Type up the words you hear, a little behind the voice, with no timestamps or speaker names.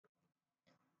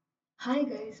Hi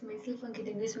guys, myself Ankit.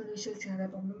 In this video, we shall see another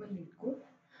problem on LeetCode.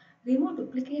 Remove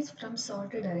duplicates from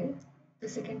sorted array. The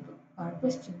second part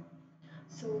question.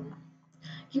 So,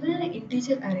 given an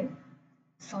integer array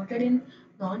sorted in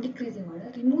non-decreasing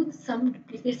order, remove some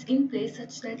duplicates in place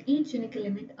such that each unique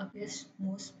element appears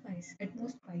at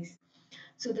most twice.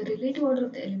 So the relative order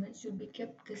of the elements should be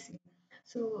kept the same.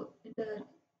 So in the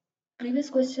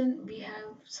previous question, we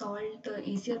have solved the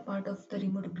easier part of the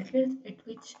removed duplicates, at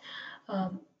which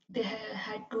they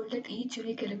had told that each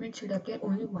unique element should appear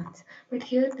only once. But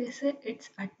here they say it's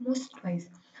at most twice.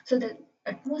 So that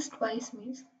at most twice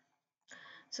means,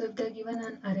 so if they're given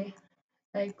an array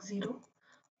like 0,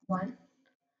 1,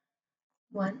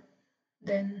 1,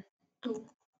 then 2,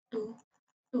 2,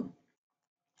 2.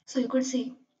 So you could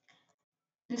see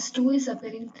this 2 is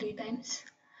appearing 3 times,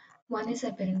 1 is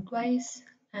appearing twice,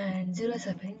 and 0 is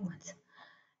appearing once.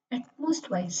 At most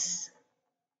twice.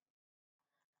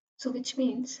 So which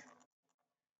means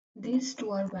these two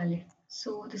are valid.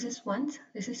 So this is once,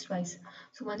 this is twice.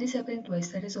 So one is appearing twice,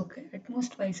 that is okay. At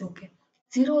most twice okay.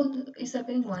 Zero is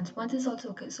appearing once is also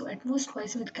okay. So at most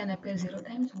twice it can appear 0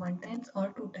 times, 1 times,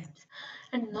 or 2 times,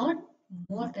 and not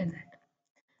more than that.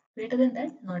 Greater than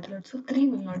that, not allowed. So 3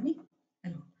 will not be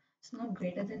allowed. It's not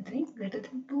greater than 3, greater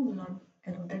than 2 will not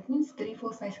be allowed. That means 3,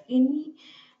 4, 5, any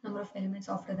number of elements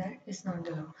after that is not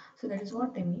allowed. So that is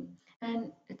what they mean.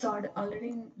 And it's already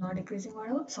in not decreasing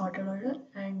order, sorted order,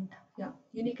 and yeah,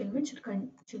 unique element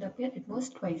should appear at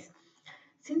most twice.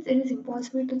 Since it is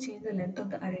impossible to change the length of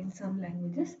the array in some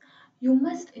languages, you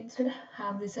must instead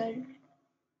have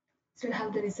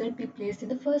the result be placed in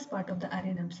the first part of the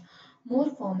array nums. More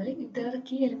formally, if there are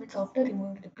key elements after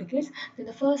removing duplicates, then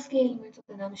the first key elements of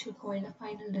the num should hold a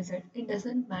final result. It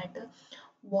doesn't matter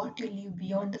what you leave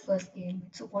beyond the first key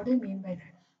element. So what do you mean by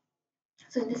that?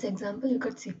 So in this example, you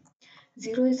could see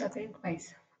 0 is appearing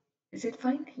twice. Is it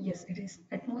fine? Yes, it is.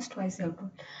 At most twice you have to.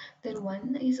 Then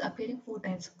 1 is appearing 4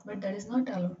 times, but that is not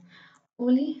allowed.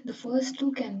 Only the first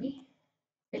two can be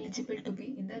eligible to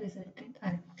be in the resultant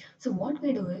array. So what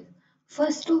we do is,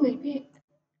 first two will be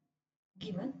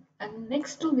given and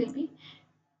next two will be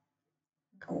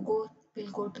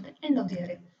will go to the end of the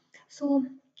array. So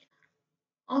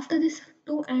after this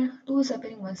 2 is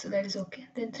appearing once, so that is okay.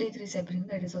 Then 3 is appearing,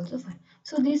 that is also fine.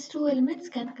 So these two elements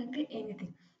can contain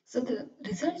anything. So the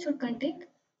result should contain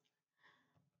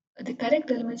the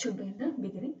correct element should be in the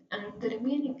beginning, and the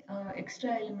remaining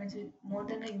extra elements with more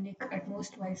than a unique at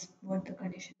most twice what the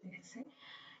condition they say.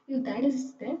 If that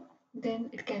is there, then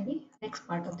it can be next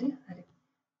part of the array.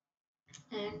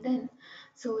 And then,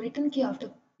 so return key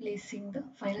after placing the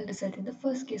final result in the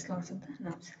first case slots of the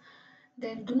nums.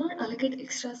 Then do not allocate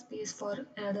extra space for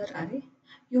another array.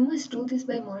 You must do this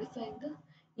by modifying the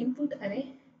input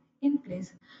array in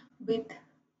place with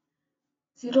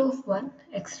 0 of 1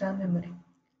 extra memory.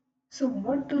 So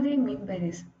what do they mean by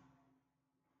this?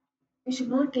 We should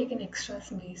not take an extra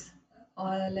space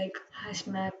or like hash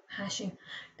map, hashing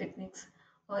techniques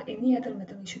or any other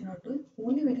method we should not do.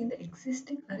 Only within the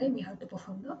existing array we have to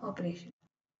perform the operation.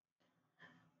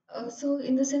 So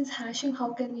in the sense hashing,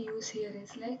 how can we use here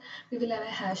is like we will have a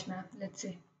hash map, let's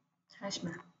say hash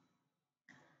map.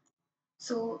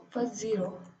 So first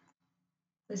 0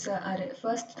 is the array.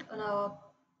 First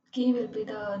key will be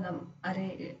the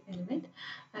array element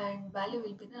and value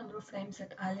will be the number of times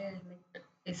that array element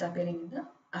is appearing in the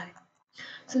array.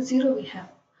 So 0 we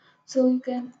have. So you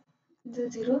can, the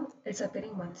 0 it's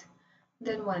appearing once.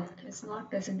 Then 1 is not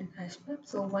present in hash map.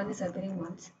 So 1 is appearing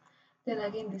once. Then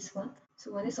again this one.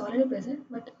 So 1 is already present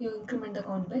but you increment the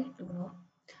count by 2 now.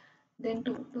 Then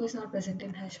 2 is not present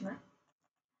in hash map.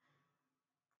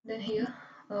 Then here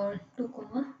 2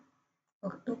 comma,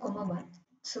 okay, 2 comma 1.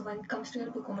 So when it comes to here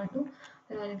 2 comma 2,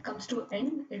 then when it comes to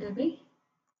end it will be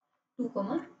 2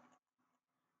 comma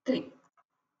 3.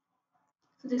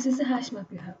 So this is the hash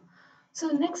map you have. So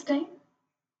next time,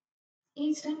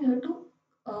 each time you have to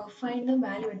find the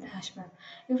value at the hash map.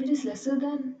 If it is lesser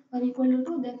than or equal to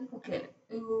 2, then okay,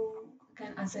 you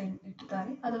can assign it to the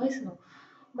array. Otherwise, no.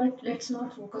 But let's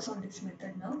not focus on this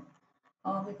method now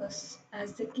because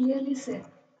as they clearly said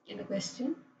in the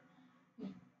question,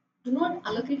 do not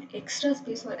allocate extra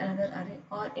space for another array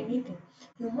or anything.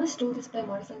 You must do this by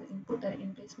modifying the input array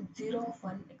in place with 0 of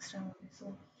 1 extra memory.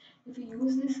 So if you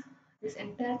use this, this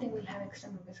entire thing will have extra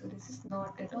memory. So this is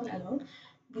not at all allowed.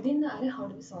 Within the array, how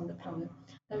do we solve the problem?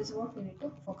 That is what we need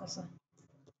to focus on.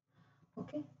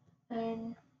 Okay,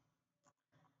 and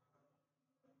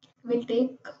we'll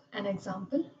take an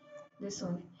example. This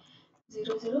one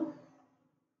 0 0.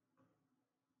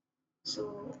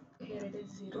 So here it is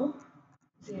 0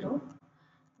 0.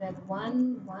 Then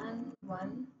 1 1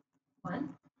 1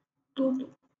 1 2 2.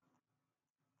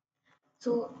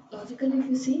 So logically, if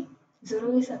you see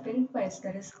 0 is appearing twice,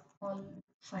 that is all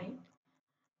fine.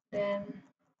 Then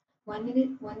 1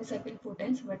 is appearing 4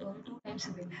 times, but only 2 times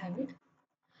we will have it.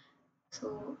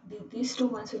 So these two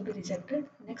ones will be rejected.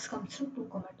 Next comes to 2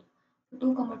 comma 2. So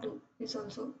 2 comma 2 is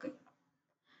also okay.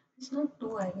 It's not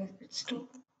 2, I guess. It's 2.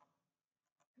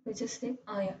 We just say,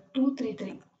 yeah, 2, 3,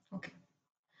 3. Okay.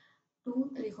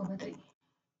 2, 3 comma 3.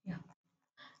 Yeah.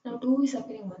 Now 2 is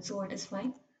appearing once, so it is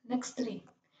fine. Next 3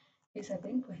 is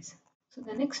appearing twice. So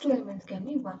the next two elements can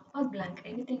be 1 or blank.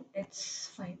 Anything, it's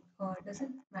fine or it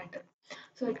doesn't matter.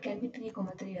 So it can be 3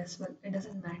 comma 3 as well. It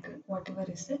doesn't matter whatever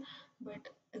is there. But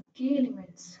the key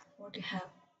elements, what you have,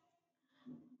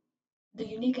 the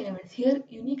unique elements. Here,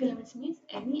 unique elements means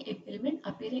any element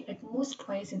appearing at most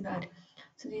twice in the array.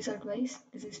 So these are twice,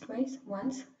 this is twice,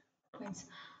 once, twice.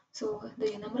 So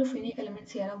the number of unique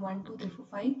elements here are 1, 2, 3, 4,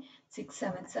 5, 6,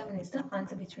 7. 7 is the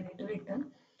answer which we need to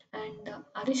return. And the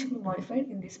array should be modified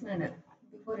in this manner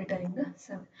before returning the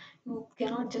 7. You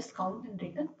cannot just count and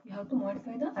return. You have to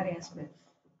modify the array as well.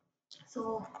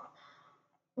 So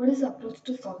what is the approach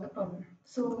to solve the problem?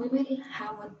 So we will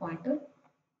have one pointer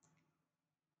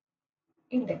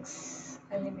index.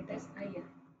 I'll name it as IN.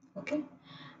 Okay,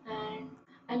 and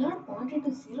I'll not point it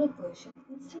to 0th position.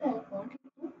 Instead, I'll point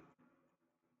it to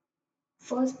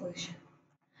first position,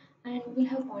 and we'll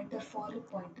have pointer for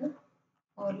loop pointer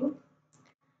or loop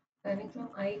running from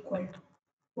I equal to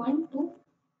 1 to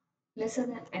lesser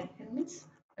than n. N means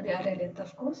the array length,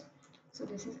 of course. So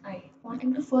this is I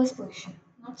pointing to first position,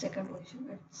 not second position.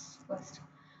 It's first.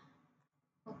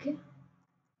 Okay,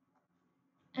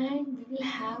 and we will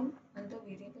have another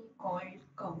variable called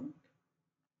count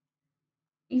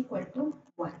equal to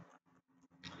 1.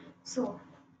 So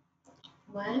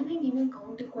why am I giving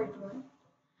count equal to 1?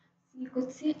 You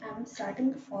could see I'm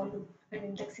starting the for loop and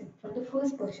indexing from the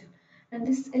first position, and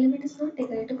this element is not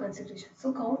taken into consideration.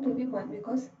 So count will be 1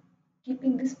 because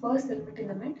keeping this first element in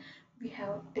the mind, we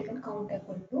have taken count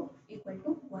equal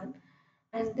to 1,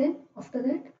 and then after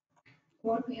that,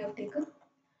 what we have taken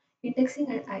indexing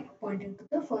and I pointing to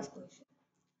the first position.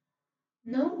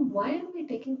 Now, why are we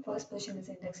taking first position as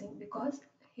indexing? Because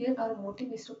here our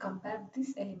motive is to compare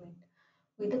this element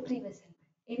with the previous element,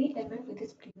 any element with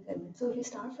its previous element. So if we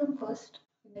start from first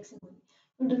indexing only,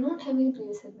 you do not have any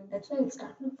previous element. That's why we'll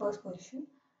start from first position,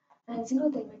 and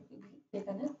zeroth element will be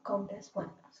taken as count as 1.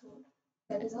 So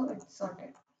that is how it's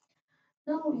sorted.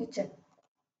 Now you check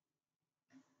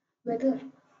whether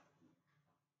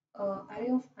array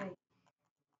of I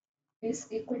is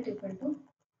equal to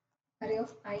array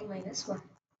of I minus 1.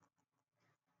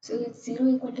 So it's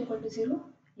 0 equal to 0?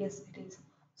 Yes, it is.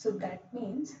 So that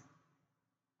means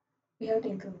we have to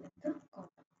increment the count.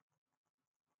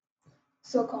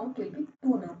 So count will be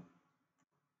 2 now.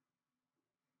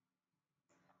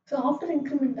 So after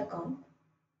increment the count,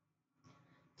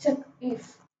 check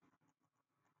if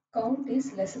count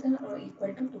is lesser than or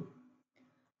equal to 2.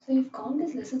 So if count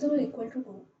is lesser than or equal to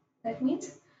 2, that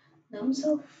means nums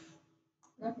of,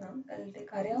 not num, I'll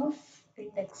take array of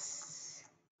index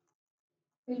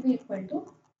will be equal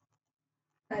to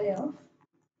array of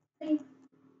I,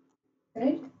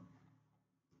 right?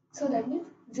 So that means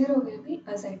 0 will be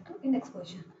assigned to index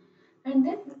position, and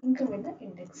then increment the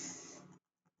index.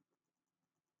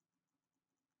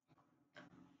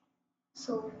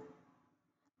 So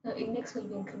the index will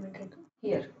be incremented to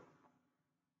here.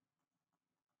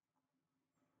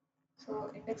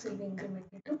 So index will be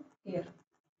incremented to here.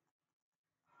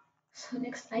 So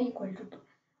next I equal to 2.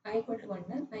 I equal to 1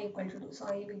 then I equal to 2. So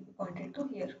I will be pointed to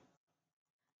here.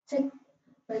 Check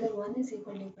whether 1 is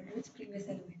equal to its previous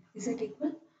element. Is it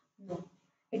equal? No.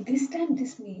 At this time,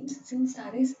 this means since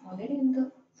array is already in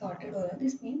the sorted order,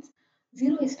 this means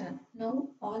 0 is done. Now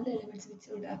all the elements which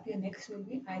would appear next will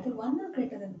be either 1 or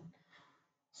greater than 1.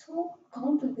 So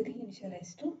count will be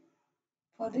reinitialized to,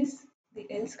 for this the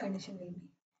else condition will be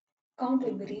count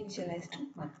will be reinitialized to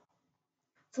 1.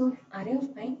 So if array of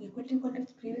I equal to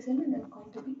its previous element, then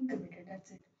count will be incremented.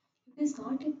 That's it. If it is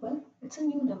not equal, it's a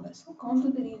new number. So count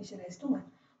will be reinitialized to 1.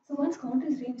 So once count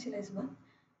is reinitialized 1,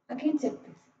 again check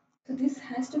this. So this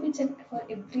has to be checked for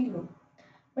every loop.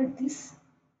 But this,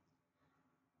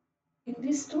 in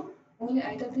this two, only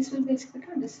either this will be executed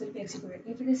or this will be executed.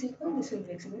 If it is equal, this will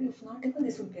be executed. If not equal,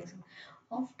 this will be executed.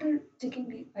 After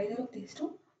checking either of these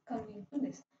two, coming to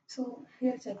this. So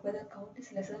here check whether count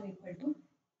is less than or equal to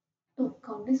 2.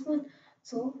 Count is 1.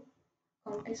 So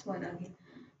count is 1 again.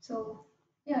 So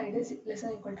yeah, it is less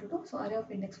than or equal to 2. So array of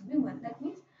index will be 1. That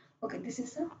means, okay, this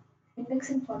is the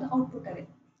indexing for the output array.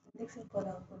 Indexing for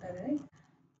the output array, right?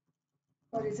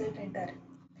 For resultant array.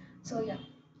 So yeah,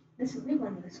 this will be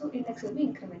 1. So index will be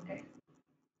incremented.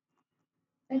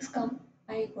 Next come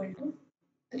I equal to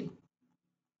 3.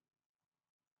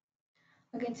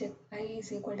 Again check I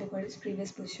is equal to its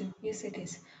previous position. Yes it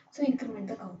is. So increment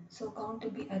the count. So count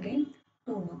will be again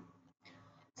 2 now.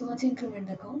 So once you increment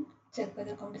the count, check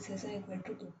whether count is less than or equal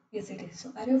to 2. Yes it is.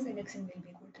 So array of indexing will be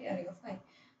equal to array of I.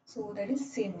 So that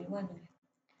is same only 1 only.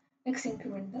 Next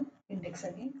increment the index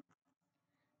again.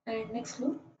 And next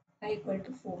loop I equal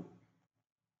to 4.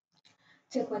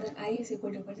 Check whether I is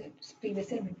equal to its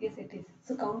previous element. Yes it is.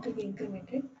 So count will be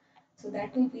incremented. So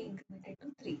that will be incremented to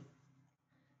 3.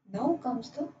 Now comes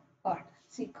the part.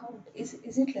 See, count is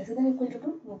it lesser than or equal to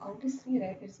 2? No, count is 3,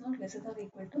 right? It's not lesser than or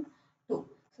equal to 2.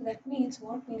 So that means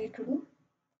what we need to do,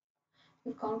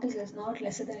 if count is not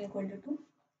lesser than or equal to 2,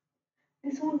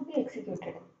 this won't be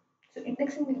executed. So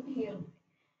indexing will be here only.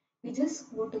 We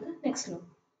just go to the next loop.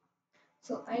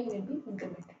 So I will be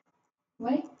incremented.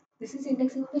 Why? This is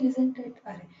indexing of the resultant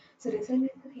array. So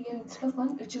resultant here instead of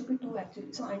 1, it should be 2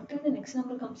 actually. So until the next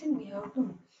number comes in, we have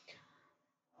to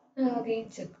again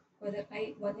check whether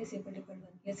I 1 is equal to 1.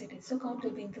 Yes, it is. So count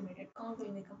will be incremented. Count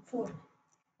will become 4.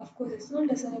 Of course, it's not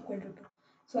less than or equal to 2.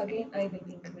 So again, I will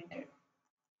be incremented.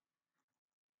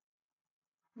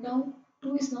 Now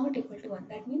 2 is not equal to 1.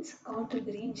 That means count will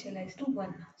be reinitialized to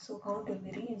 1. So count will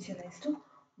be reinitialized to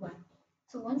 1.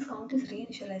 So once count is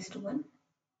reinitialized to 1,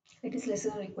 it is less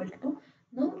than or equal to 2.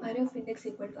 Now array of index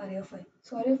equal to array of I.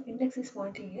 So array of index is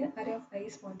pointing here, array of I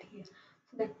is pointing here.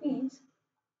 So that means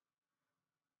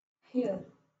here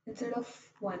instead of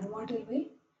 1, what will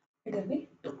be? It will be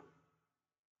 2.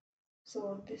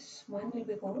 So this 1 will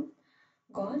be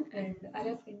gone and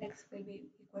array of index will be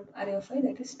equal to array of I,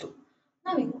 that is 2.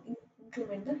 Now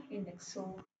increment the index.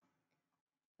 So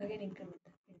again increment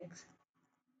the index.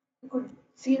 You could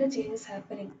see the changes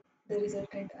happening, the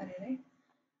resultant array, right?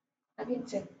 Again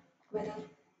check whether,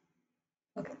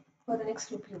 okay, for the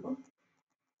next loop you go.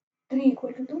 3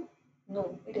 equal to 2?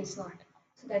 No, it is not.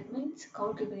 So that means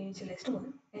count will be initialized to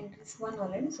 1 and it's 1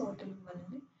 already, so it will be 1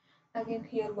 only. Again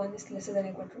here 1 is lesser than or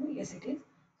equal to 2, yes it is.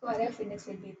 So array of index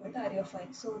will be equal to array of I.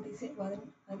 So this 1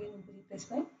 again will be replaced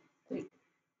by 3.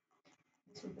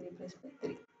 This will be replaced by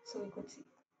 3. So we could see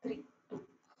 3, 2.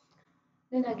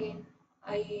 Then again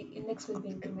I index will be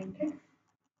incremented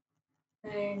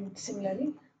and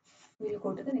similarly we will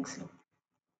go to the next loop.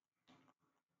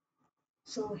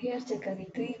 So here check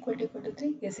again 3 equal to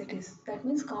 3, yes it is. That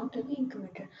means count will be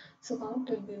incremented. So count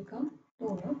will become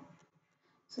 2 now.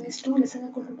 So is 2 less than or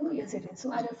equal to 2? Yes it is.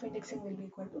 So array of indexing will be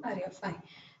equal to array of I.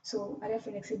 So array of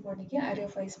index is pointing here, array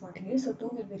of I is pointing here. So 2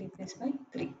 will be replaced by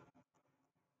 3.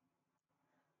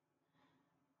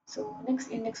 So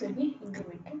next index will be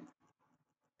incremented.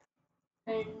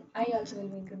 And I also will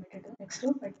be incremented to the next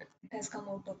row, but it has come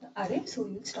out of the array, so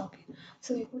we will stop here.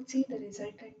 So you could see the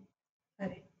resultant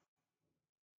array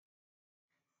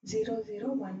 0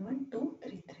 0 1 1 2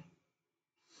 3 3.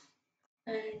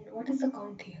 And what is the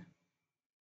count here?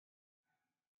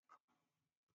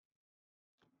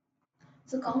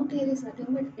 So count here is nothing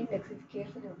but index if you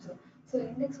carefully observe. So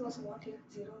index was what here?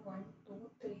 0 1 2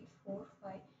 3 4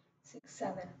 5 6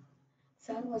 7.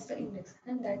 7 was the index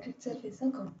and that itself is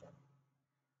the count.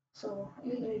 So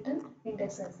you will return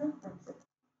index as the answer.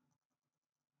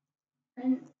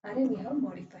 And array we have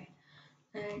modified.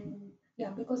 And yeah,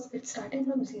 because it started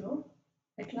from 0,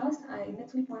 at last our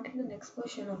index will point to the next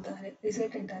position of the array,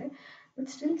 resultant array, but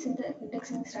still since the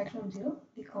indexing started from 0,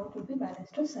 the count will be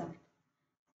balanced to 7.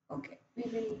 Okay, we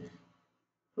will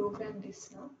program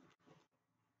this now.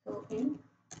 So in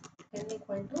n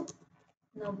equal to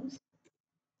nums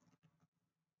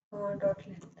dot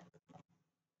length.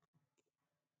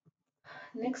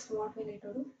 Next what we need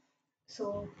to do,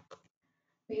 so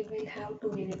we will have two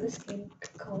variables, int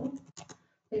count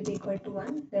will be equal to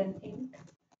 1, then int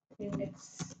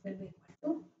index will be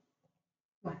equal to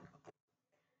 1.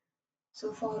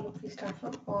 So for loop we start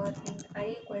from for int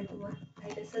I equal to 1, I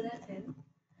lesser than n,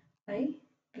 I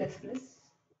plus plus.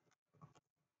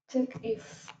 Check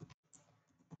if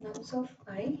nums of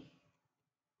I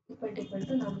equal to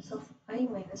nums of I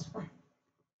minus 1.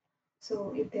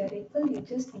 So if they are equal, you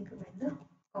just increment the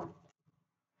count.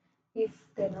 If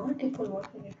they're not equal,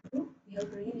 what we need to do? We have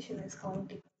to reinitialize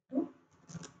count equal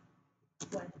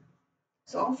to 1.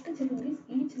 So after checking this,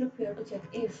 each loop we have to check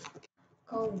if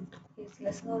count is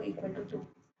less than or equal to 2.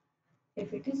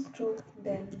 If it is true,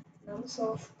 then nums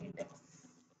of index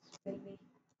will be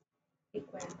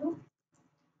equal to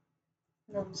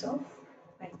nums of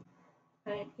I,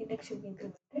 and index should be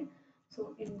incremented.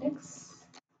 So index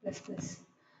plus plus.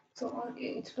 So or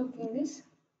instead of doing this,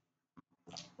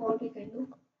 what we can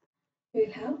do, we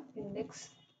will have index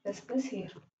plus plus here.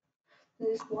 So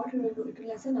this what we will do, it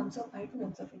will assign nums of I to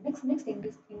nums of index. Next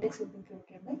index will be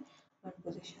incremented by 1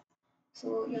 position.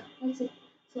 So yeah, that's it.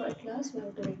 So at last we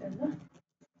have to return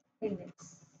the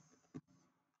index.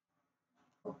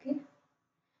 Okay,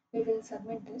 we will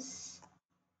submit this.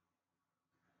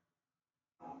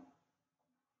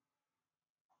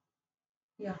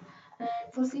 Yeah, and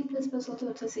for C++ also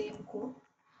it's the same code.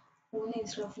 Only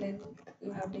instead of length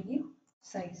you have to give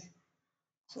size.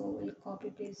 So we'll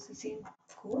copy paste the same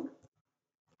code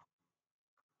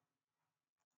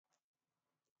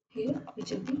here,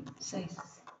 which will be size.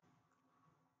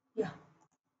 Yeah,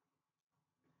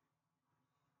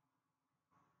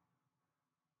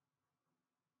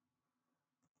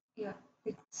 yeah,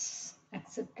 it's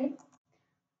accepted.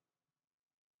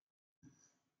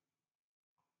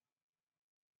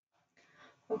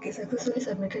 Okay, successfully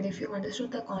submitted. If you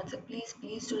understood the concept, please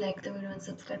do like the video and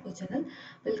subscribe to the channel.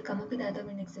 We'll come up with another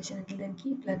next session. Until then,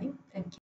 keep learning. Thank you.